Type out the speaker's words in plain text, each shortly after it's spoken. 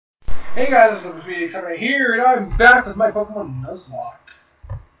Hey guys, it's me, Hyperknight here, and I'm back with my Pokemon Nuzlocke.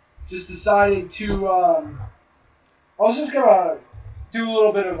 Just decided to, I was just gonna do a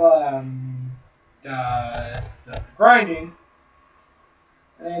little bit of, grinding,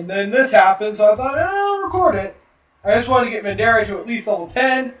 and then this happened, so I thought, I'll record it. I just wanted to get Mandara to at least level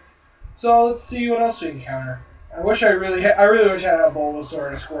 10, so let's see what else we encounter. I really wish I had a Bulbasaur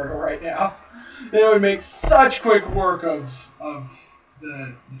and a Squirtle right now. They would make such quick work of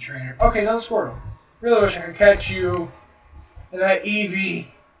the trainer. Okay, another Squirtle. Really wish I could catch you and that Eevee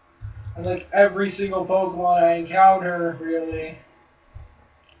and like every single Pokemon I encounter, really.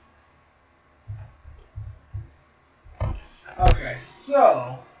 Okay,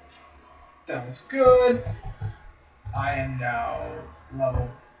 so that was good. I am now level.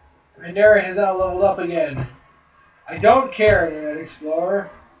 Pandera has now leveled up again. I don't care, Internet Explorer.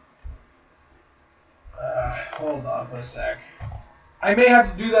 Hold on for a sec. I may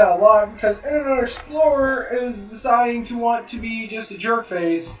have to do that a lot because Internet Explorer is deciding to want to be just a jerk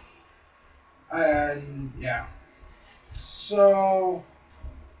face. And yeah. So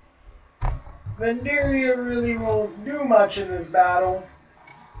Vendaria really won't do much in this battle.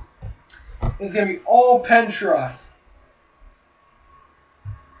 It's gonna be all Pentra.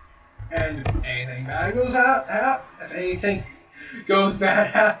 And if anything bad goes if anything goes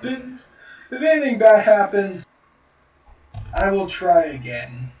bad happens, if anything bad happens, I will try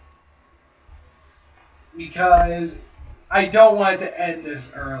again. Because I don't want it to end this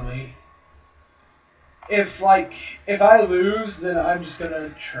early. If I lose, then I'm just gonna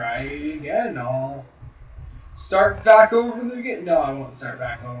try again. I'll start back over from the beginning. No, I won't start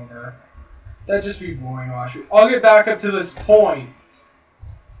back over. That'd just be boring. I'll get back up to this point.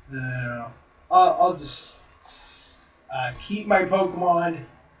 No. I'll just keep my Pokemon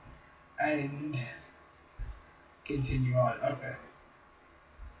and continue on. Okay.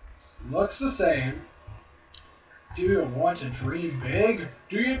 Looks the same. Do you want to dream big?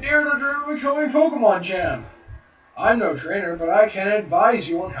 Do you dare to dream of becoming Pokemon Champ? I'm no trainer, but I can advise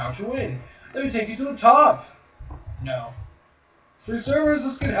you on how to win. Let me take you to the top. No. For servers,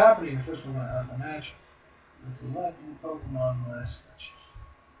 this could happen in the first Pokemon out of the match. With the left in the Pokemon list.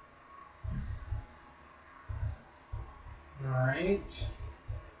 Alright.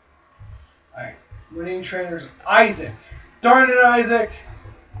 Alright. Winning trainers Isaac. Darn it, Isaac!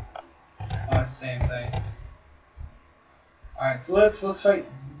 Oh, it's the same thing. Alright, so let's fight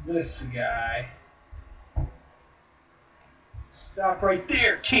this guy. Stop right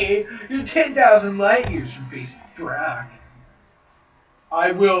there, kid! You're 10,000 light years from facing Brock.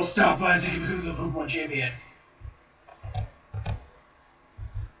 I will stop Isaac and become the Pokemon champion.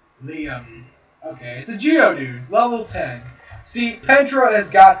 Liam. Okay, it's a Geodude, level 10. See, Pentra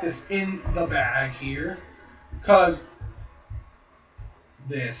has got this in the bag here. Because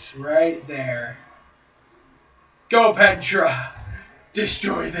this right there. Go, Pentra!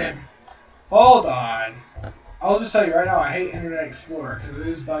 Destroy them! Hold on. I'll just tell you right now, I hate Internet Explorer because it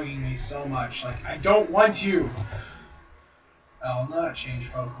is bugging me so much. Like, I don't want you. I'll not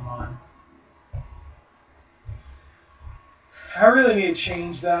change Pokemon. I really need to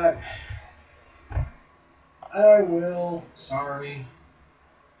change that. I will. Sorry.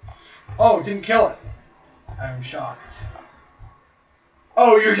 Oh, didn't kill it. I'm shocked.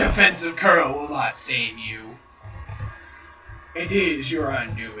 Oh, your defensive curl will not save you. It is your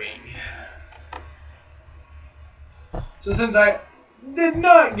undoing. So since I did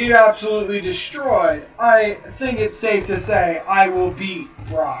not get absolutely destroyed, I think it's safe to say I will beat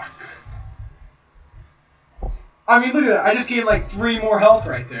Brock. I mean, look at that. I just gained like 3 more health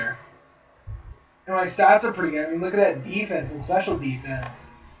right there. And my stats are pretty good. I mean, look at that defense and special defense.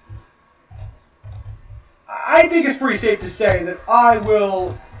 I think it's pretty safe to say that I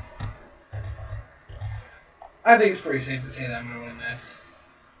will... I think it's pretty safe to say that I'm going to win this.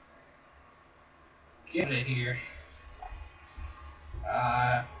 Get it here.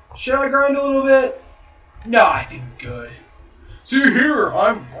 Should I grind a little bit? No, I think good. See here,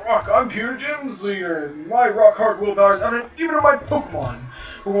 I'm Brock. I'm pure Gym Leader. My rock hard willpower is evident even in my Pokemon.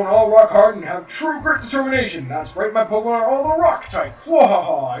 We're going to all rock hard and have true grit determination. That's right, my Pokemon are all the rock type.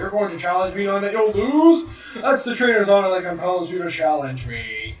 Wahaha! You're going to challenge me knowing that you'll lose? That's the trainer's honor that compels you to challenge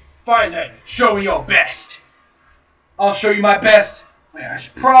me. Fine then, show me your best. I'll show you my best. Wait, I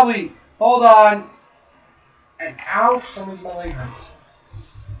should probably hold on. And ow, for some reason my leg hurts.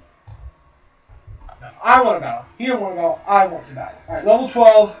 No, I want to battle. He don't want to battle. I want to battle. Alright, level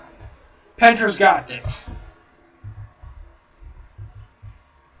 12. Pentra's got this.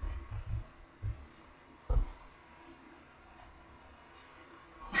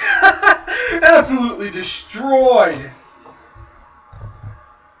 Absolutely destroyed.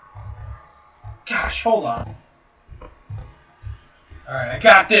 gosh, hold on. Alright, I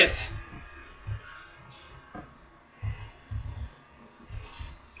got this.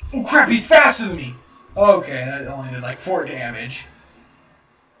 Oh crap, he's faster than me. Okay, that only did like 4 damage.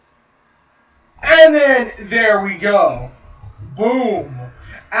 And then, there we go. Boom.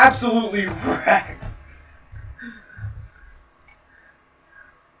 Absolutely wrecked.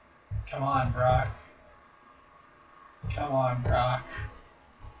 Come on, Brock. Come on, Brock.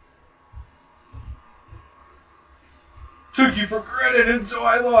 Took you for granted and so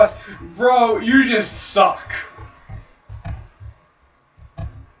I lost. Bro, you just suck.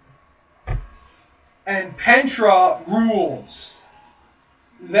 And Pentra rules.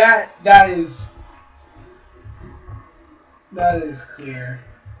 That is clear.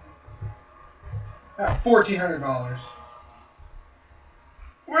 $1,400.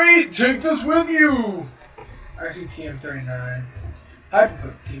 Wait, take this with you. RC TM39.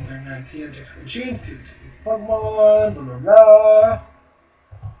 Hyperknight TM39. TM Technical Machines. Pokemon. Blah blah blah.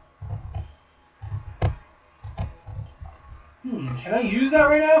 Can I use that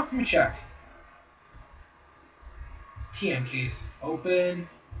right now? Let me check. TM case. Open.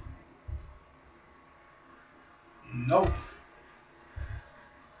 Nope.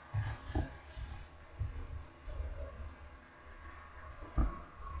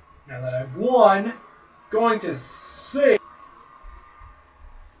 Now that I've won, going to save.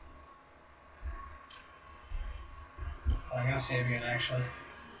 I'm going to save again, actually.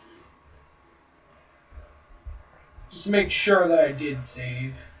 Just to make sure that I did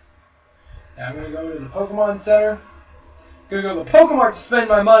save. Now I'm going to go to the Pokemon Center. Going to go to the Pokemart to spend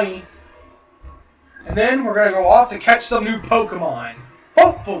my money. And then we're going to go off to catch some new Pokemon.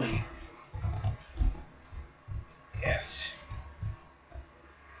 Hopefully. Yes.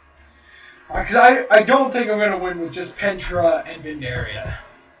 Because I don't think I'm going to win with just Pentra and Vindaria.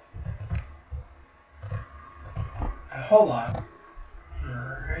 Hold on.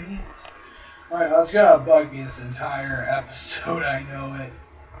 Alright, that's going to bug me this entire episode. I know it.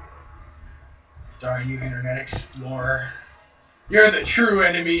 Darn you, Internet Explorer. You're the true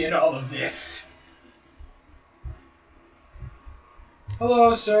enemy in all of this.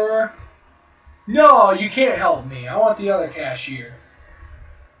 Hello, sir. No, you can't help me. I want the other cashier.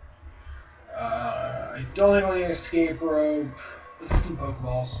 I don't think I need an escape rope. Let's get some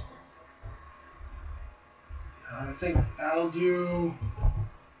Pokeballs. I think that'll do.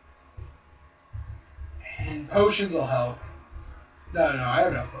 And potions will help. No, I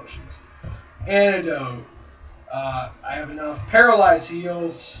have enough potions. Antidote. I have enough paralyzed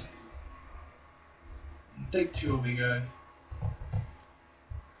heals. I think 2 will be good.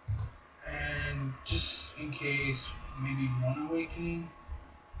 And just in case, maybe 1 awakening.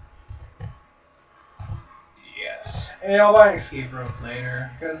 Yes. And I'll buy an escape rope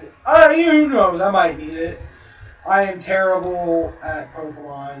later. Because, who knows, I might need it. I am terrible at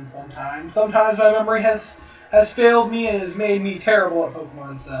Pokemon sometimes. Sometimes my memory has failed me and has made me terrible at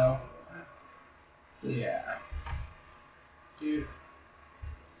Pokemon, so yeah. Dude.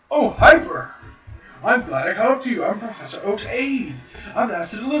 Oh, Hyper! I'm glad I caught up to you. I'm Professor Oak's aide. I'm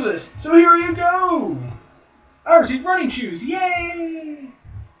asked to deliver this, so here you go! I received running shoes, yay!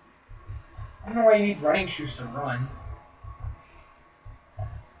 I don't know why you need running shoes to run.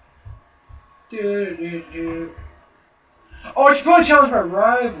 Oh, I should probably challenge my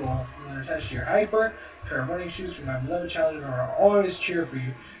rival. I'm attached to your Hyper. A pair of running shoes from my beloved challenger. I'll always cheer for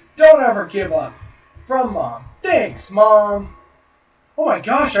you. Don't ever give up. From Mom. Thanks, Mom. Oh my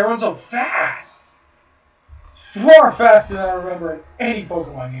gosh, I run so fast. Far faster than I remember in any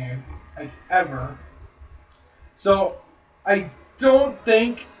Pokemon game ever. So, I don't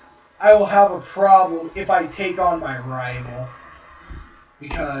think I will have a problem if I take on my rival.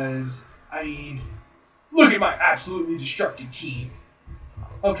 Because, I mean, look at my absolutely destructive team.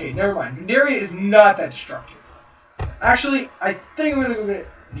 Okay, never mind. Vindaria is not that destructive. Actually, I think I'm going to go get...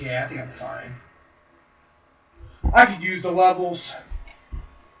 Yeah, I think I'm fine. I could use the levels.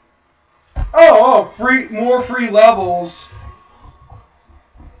 Oh, more free levels.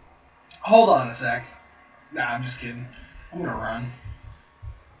 Hold on a sec. Nah, I'm just kidding. I'm going to run.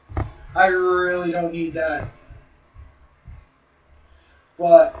 I really don't need that.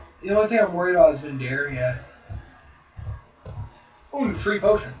 But the only thing I'm worried about is Vindaria. Ooh, free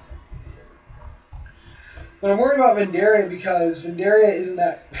potion. But I'm worried about Vindaria because Vindaria isn't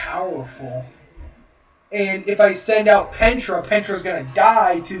that powerful. And if I send out Pentra, Pentra's gonna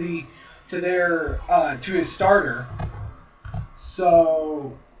die to his starter.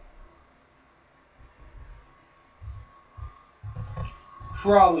 So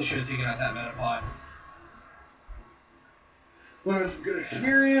probably should have taken out that Metapod. But it was a good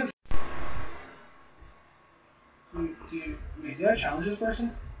experience. Wait, did I challenge this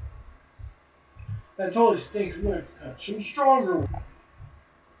person? That totally stinks. I'm gonna cut some stronger.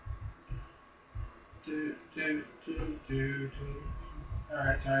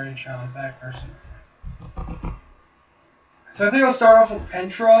 Alright, so I already challenged that person. So I think I'll start off with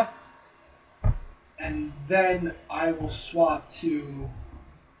Pentra, and then I will swap to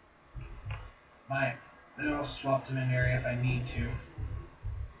Mindaria if I need to.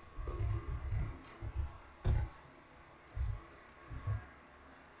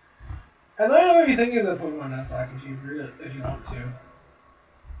 And let me know what you think of the Pokemon Nuzlocke if you want to.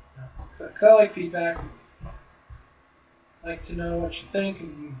 Because I like feedback. I like to know what you think,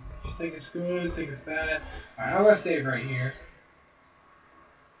 and if you think it's good, think it's bad. Alright, I'm going to save right here.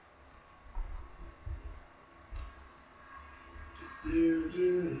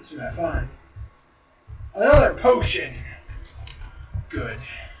 Let's do that. Fine. Another potion! Good.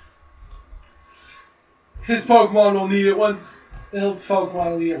 His Pokemon will need it once. His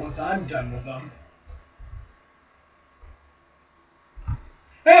Pokemon will need it once I'm done with them.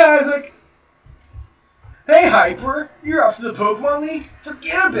 Hey Isaac! Hey Hyper! You're off to the Pokemon League?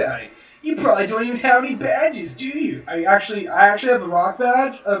 Forget about it! You probably don't even have any badges, do you? I actually have the rock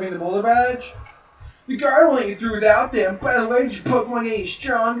badge, the boulder badge. The guard won't let you through without them. By the way, did your Pokemon get any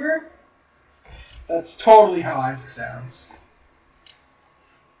stronger? That's totally how Isaac sounds.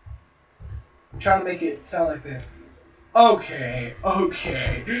 I'm trying to make it sound like that. Okay.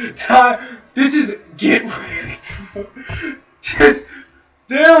 This is get ready to just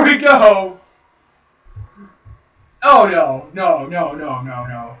there we go. Oh no, don't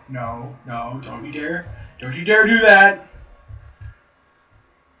you dare. Don't you dare do that.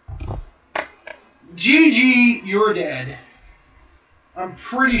 GG, you're dead. I'm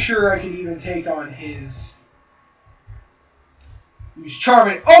pretty sure I can even take on his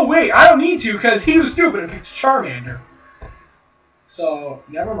Charmander. Oh wait, I don't need to because he was stupid and picked Charmander. So,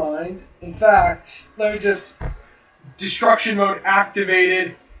 never mind. In fact, let me just... Destruction mode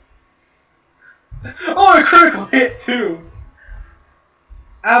activated. Oh, a critical hit too.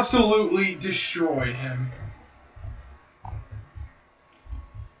 Absolutely destroyed him.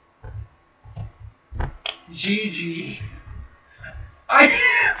 GG. I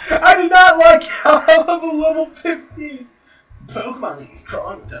did not like how I'm a level 15. Pokemon League is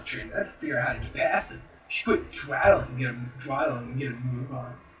crawling with that train. I have to figure out how to get past them. You should quit dwaddling and get a move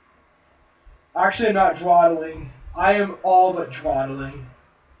on. Actually, I'm not dwaddling. I am all but dwaddling.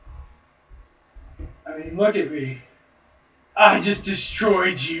 I mean, look at me. I just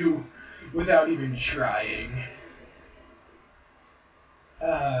destroyed you without even trying.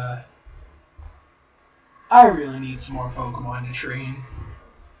 I really need some more Pokemon to train.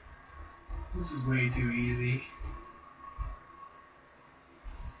 This is way too easy.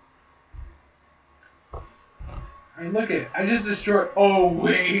 I mean, look at it. I just destroyed. Oh,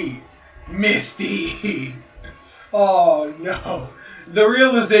 wait. Misty. Oh, no. The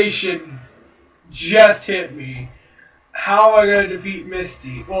realization just hit me. How am I going to defeat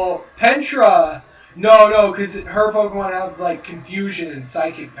Misty? Well, Pentra. No, because her Pokemon have, like, confusion and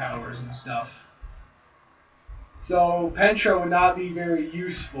psychic powers and stuff. So, Pentra would not be very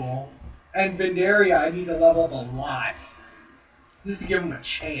useful. And Vindaria, I need to level up a lot. Just to give him a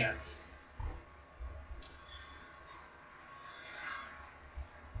chance.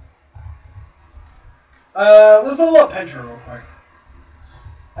 Let's level up Pentra real quick.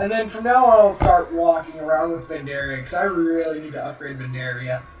 And then from now on, I'll start walking around with Vindaria, because I really need to upgrade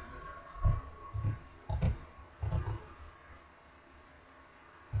Vindaria.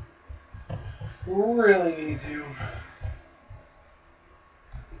 Really need to.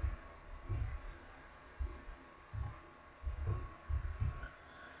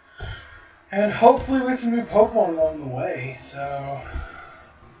 And hopefully with some new Pokemon along the way, so...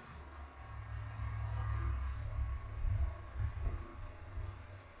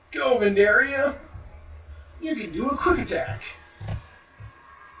 Go, Vindaria! You can do a quick attack!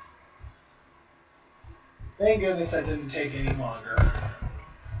 Thank goodness that didn't take any longer.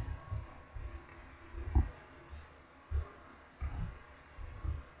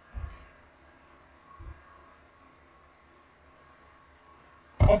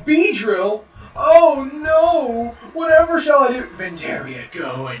 A Beedrill? Oh no! Whatever shall I do? Vindaria,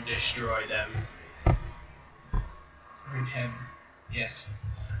 go and destroy them. Bring him. Yes.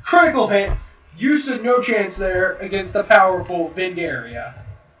 Critical hit! You stood no chance there against the powerful Vindaria.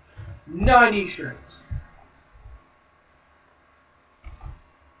 90 experience.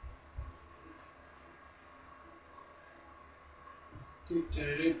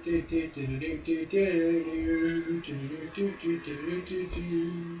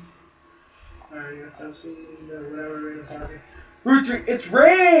 Alright, I guess I've seen whatever we're talking. Route 3, it's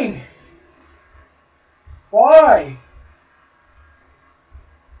raining! Why?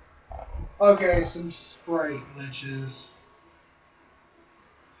 Okay, some sprite glitches.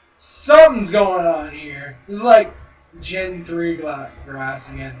 Something's going on here. This is like Gen 3 grass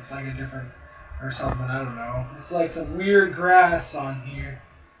against like a different or something, I don't know. It's like some weird grass on here.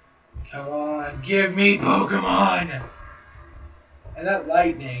 Come on, give me Pokemon! And that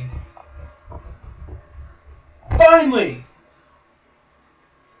lightning. Finally!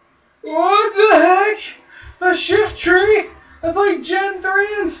 What the heck? A shift tree? That's like Gen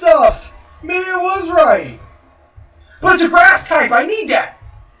 3 and stuff. Maybe it was right. But it's a grass type. I need that.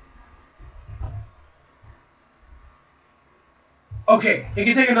 Okay, it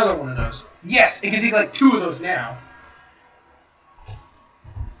can take another one of those. Yes, it can take like 2 of those now.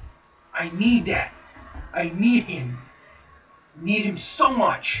 I need that. I need him. I need him so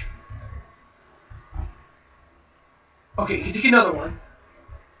much. Okay, it can take another one.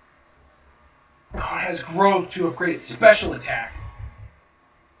 Oh, it has growth to upgrade its special attack.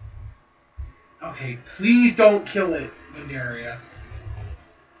 Okay, please don't kill it, Pandaria.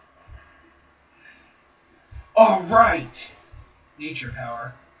 Alright! Nature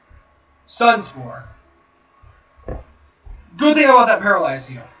power. Sunspore. Good thing about that Paralyze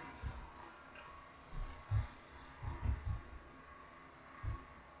Heal.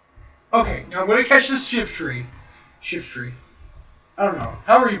 Okay, now I'm going to catch this Shift Tree. Shift Tree. I don't know.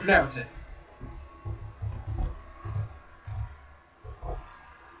 However you pronounce it.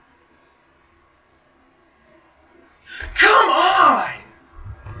 Come on!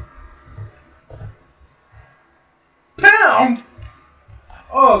 Pound!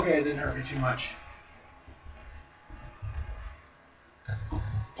 Oh, okay, it didn't hurt me too much.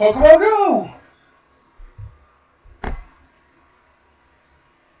 Pokemon Go!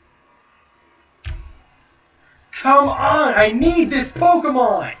 Come on! I need this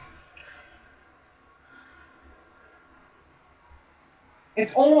Pokemon!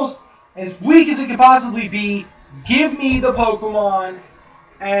 It's almost as weak as it could possibly be. Give me the Pokemon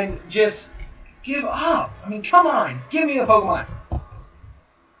and just give up. I mean, come on. Give me the Pokemon.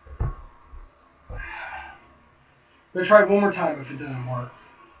 I'm going to try it one more time if it doesn't work.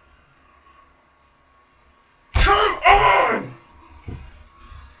 Come on!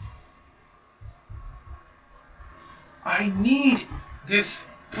 I need this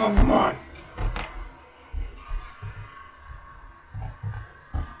Pokemon.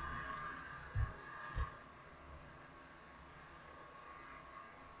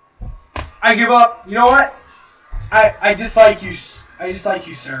 I give up. You know what? I dislike you. I dislike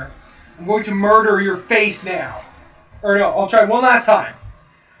you, sir. I'm going to murder your face now. Or no, I'll try one last time.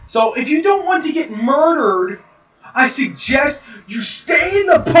 So if you don't want to get murdered, I suggest you stay in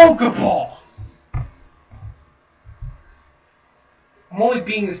the Pokeball. I'm only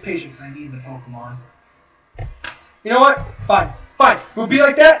being this patient because I need the Pokemon. You know what? Fine. Fine. We'll be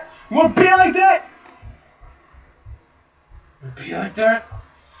like that? We'll be like that? We'll be like that?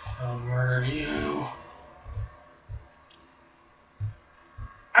 I'll murder you.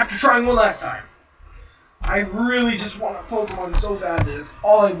 After trying one last time. I really just want a Pokemon so bad that it's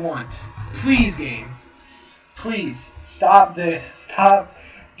all I want. Please, game. Please, stop this. Stop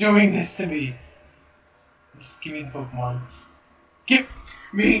doing this to me. Just give me the Pokemon. Just give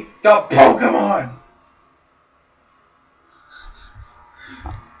me the Pokemon!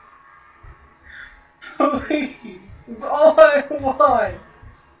 Please, it's all I want.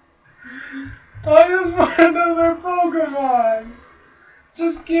 I just want another Pokemon.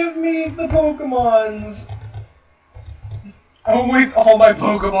 Just give me the Pokemons. I'll waste all my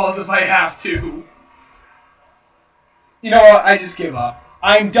Pokeballs if I have to. You know what? I just give up.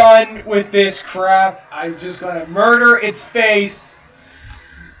 I'm done with this crap. I'm just gonna murder its face.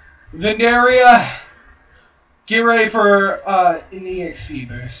 Vendaria, get ready for an EXP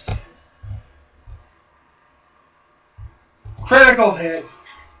boost. Critical hit.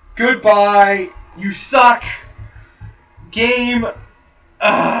 Goodbye. You suck. Game.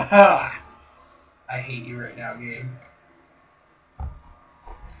 I hate you right now, game.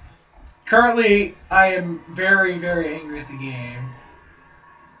 Currently, I am very, very angry at the game.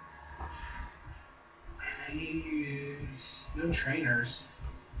 I need to use no trainers.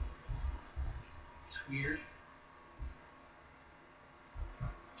 It's weird.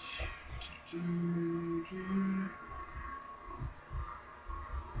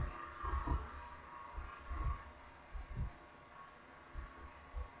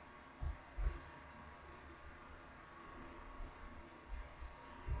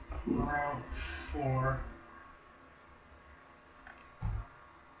 Round 4.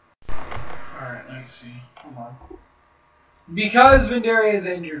 Alright, I see. Hold on. Because Vendaria is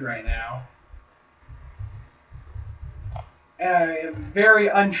injured right now, and I am very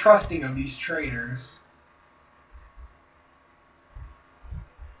untrusting of these traders.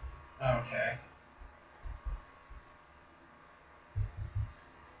 Okay.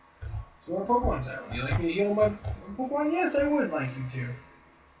 So what Pokemon's that? Would you like me to heal my Pokemon? Yes, I would like you to.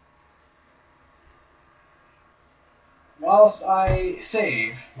 Whilst I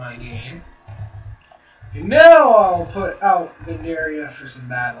save my game. And now I'll put out Vendaria for some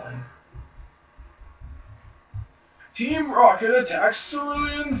battling. Team Rocket attacks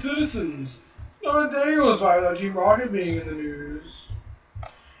Cerulean citizens. Not a day goes by without Team Rocket being in the news.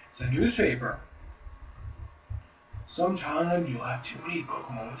 It's a newspaper. Sometimes you'll have too many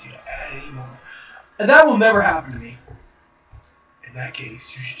Pokemon with you to add anymore. And that will never happen to me. In that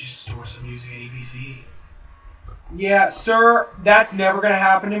case, you should just store some using ABC. Yeah, sir, that's never going to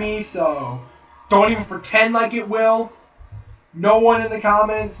happen to me, so don't even pretend like it will. No one in the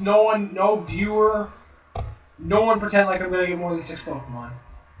comments, no viewer, no one pretend like I'm going to get more than 6 Pokemon.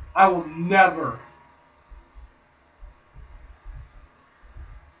 I will never.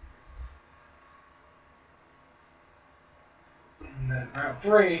 And then Route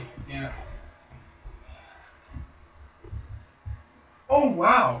 3, yeah. Oh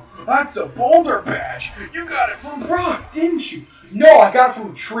wow, that's a boulder badge. You got it from Brock, didn't you? No, I got it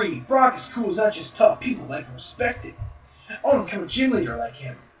from a tree. Brock is cool, he's not just tough. People like and respect it. I want to become a gym leader like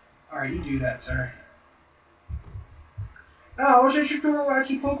him. Alright, you do that, sir. Oh, I wish I should come a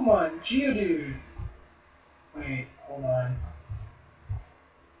wacky Pokemon. Geodude. Wait, hold on.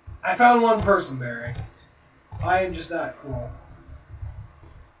 I found one person, Barry. I am just that cool.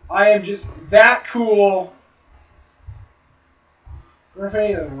 I am just that cool. Or if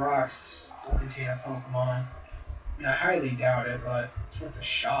any of the rocks will contain a Pokemon. I mean, I highly doubt it, but it's worth a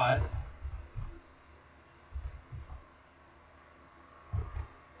shot.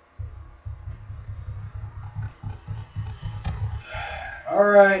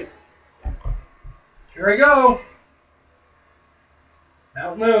 Alright. Here I go.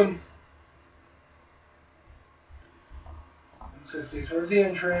 Mount Moon. Let's just see towards the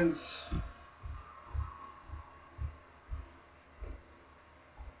entrance.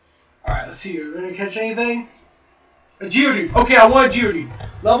 Alright, let's see. Are we going to catch anything? A Geodude. Okay, I want a Geodude.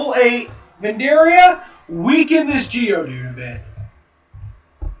 Level 8. Vendaria, weaken this Geodude a bit.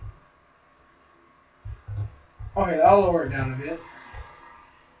 Okay, that'll lower it down a bit.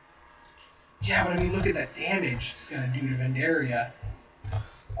 Yeah, but I mean, look at that damage it's going to do to Vendaria.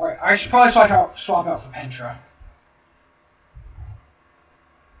 Alright, I should probably swap out for Pentra.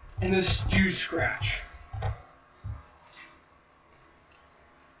 And this do scratch.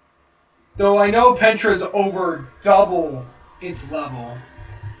 Though I know Pentra's over double its level,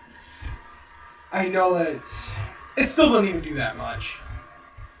 I know that it still doesn't even do that much.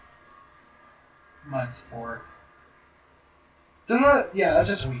 Mud Sport. Doesn't that, yeah, that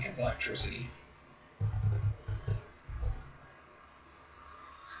just weakens electricity.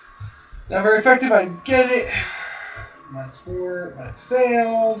 Not very effective, I get it. Mud Sport, but it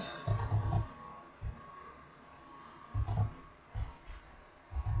failed.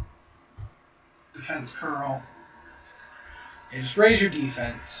 Defense curl. Yeah, just raise your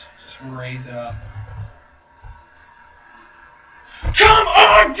defense. Just raise it up. Come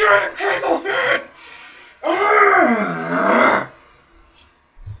on, get it, Cricklefoot!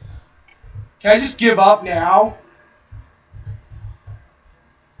 Can I just give up now?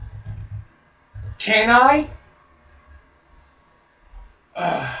 Can I?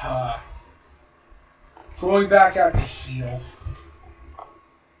 Going back out to heal.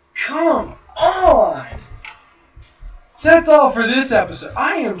 Come on! That's all for this episode.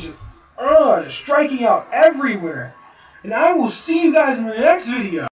 I am just striking out everywhere. And I will see you guys in the next video.